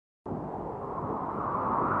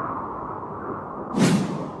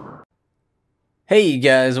Hey you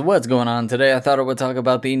guys, what's going on today? I thought I would talk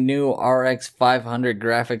about the new RX 500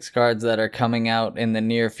 graphics cards that are coming out in the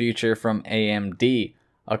near future from AMD.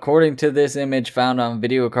 According to this image found on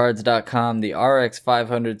videocards.com, the RX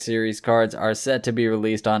 500 series cards are set to be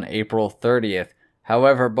released on April 30th.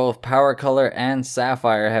 However, both Power Color and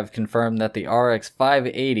Sapphire have confirmed that the RX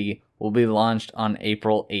 580 will be launched on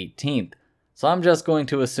April 18th. So I'm just going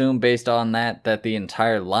to assume based on that the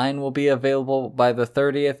entire line will be available by the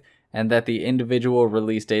 30th, and that the individual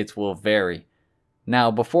release dates will vary. Now,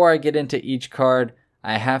 before I get into each card,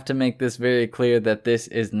 I have to make this very clear that this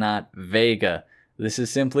is not Vega. This is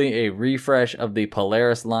simply a refresh of the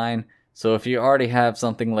Polaris line, so if you already have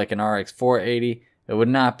something like an RX 480, it would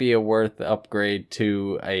not be a worth upgrade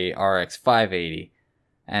to a RX 580.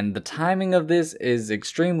 And the timing of this is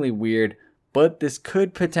extremely weird, but this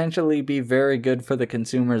could potentially be very good for the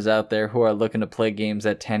consumers out there who are looking to play games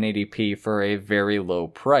at 1080p for a very low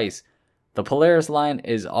price. The Polaris line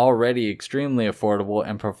is already extremely affordable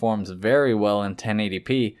and performs very well in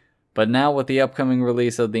 1080p, but now with the upcoming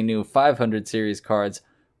release of the new 500 series cards,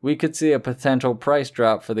 we could see a potential price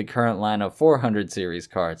drop for the current line of 400 series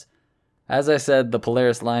cards. As I said, the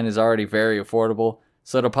Polaris line is already very affordable,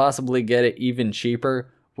 so to possibly get it even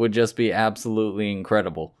cheaper would just be absolutely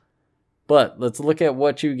incredible. But let's look at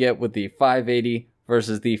what you get with the 580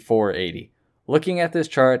 versus the 480. Looking at this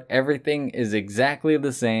chart, everything is exactly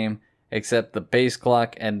the same except the base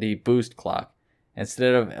clock and the boost clock.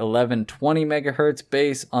 Instead of 1120 MHz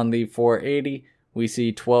base on the 480, we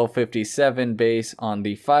see 1257 base on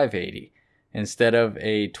the 580. Instead of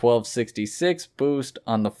a 1266 boost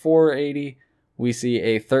on the 480, we see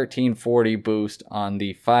a 1340 boost on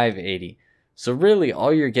the 580. So really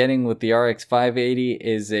all you're getting with the RX 580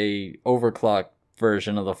 is a overclocked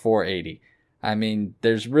version of the 480. I mean,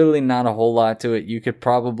 there's really not a whole lot to it. You could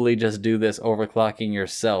probably just do this overclocking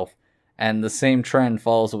yourself. And the same trend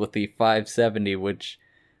falls with the 570, which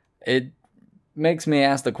it makes me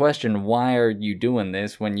ask the question, why are you doing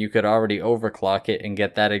this when you could already overclock it and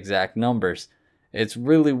get that exact numbers? It's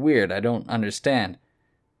really weird. I don't understand.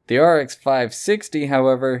 The RX 560,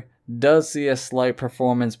 however, does see a slight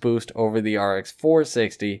performance boost over the RX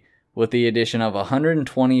 460 with the addition of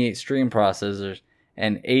 128 stream processors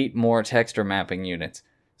and 8 more texture mapping units.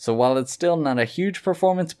 So while it's still not a huge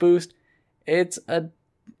performance boost, it's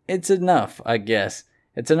enough, I guess.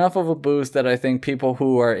 It's enough of a boost that I think people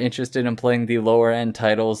who are interested in playing the lower end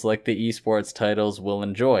titles like the esports titles will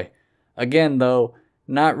enjoy. Again though,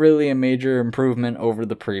 not really a major improvement over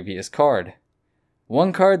the previous card.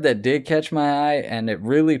 One card that did catch my eye and it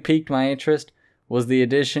really piqued my interest was the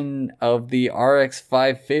addition of the RX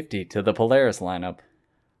 550 to the Polaris lineup.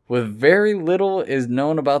 With very little is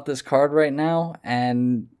known about this card right now,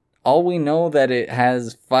 and all we know that it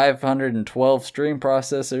has 512 stream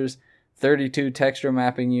processors, 32 texture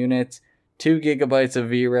mapping units, 2 GB of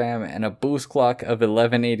VRAM, and a boost clock of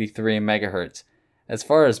 1183 MHz. As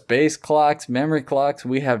far as base clocks, memory clocks,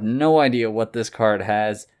 we have no idea what this card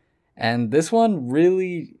has. And this one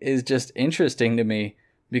really is just interesting to me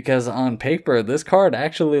because on paper, this card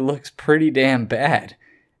actually looks pretty damn bad.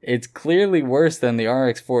 It's clearly worse than the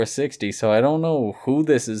RX 460, so I don't know who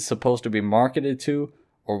this is supposed to be marketed to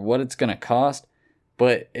or what it's going to cost,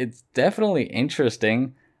 but it's definitely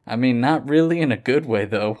interesting. I mean, not really in a good way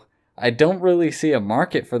though. I don't really see a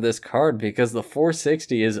market for this card because the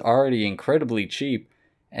 460 is already incredibly cheap,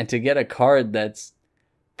 and to get a card that's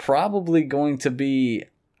probably going to be,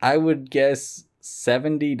 I would guess,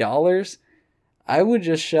 $70, I would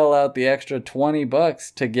just shell out the extra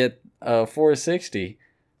 $20 to get a 460.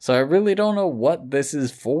 So I really don't know what this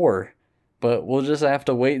is for, but we'll just have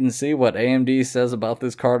to wait and see what AMD says about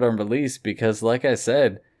this card on release because like I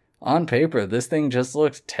said, on paper this thing just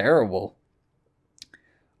looks terrible.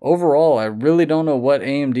 Overall, I really don't know what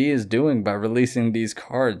AMD is doing by releasing these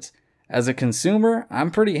cards. As a consumer, I'm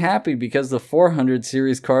pretty happy because the 400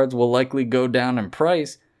 series cards will likely go down in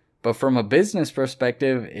price, but from a business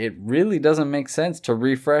perspective, it really doesn't make sense to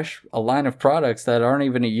refresh a line of products that aren't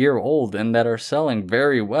even a year old and that are selling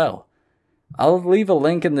very well. I'll leave a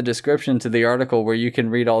link in the description to the article where you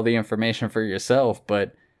can read all the information for yourself,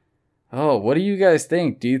 but what do you guys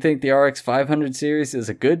think? Do you think the RX 500 series is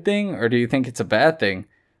a good thing or do you think it's a bad thing?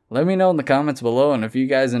 Let me know in the comments below, and if you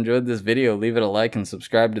guys enjoyed this video, leave it a like and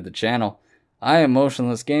subscribe to the channel. I am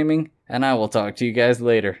Motionless Gaming, and I will talk to you guys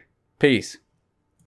later. Peace.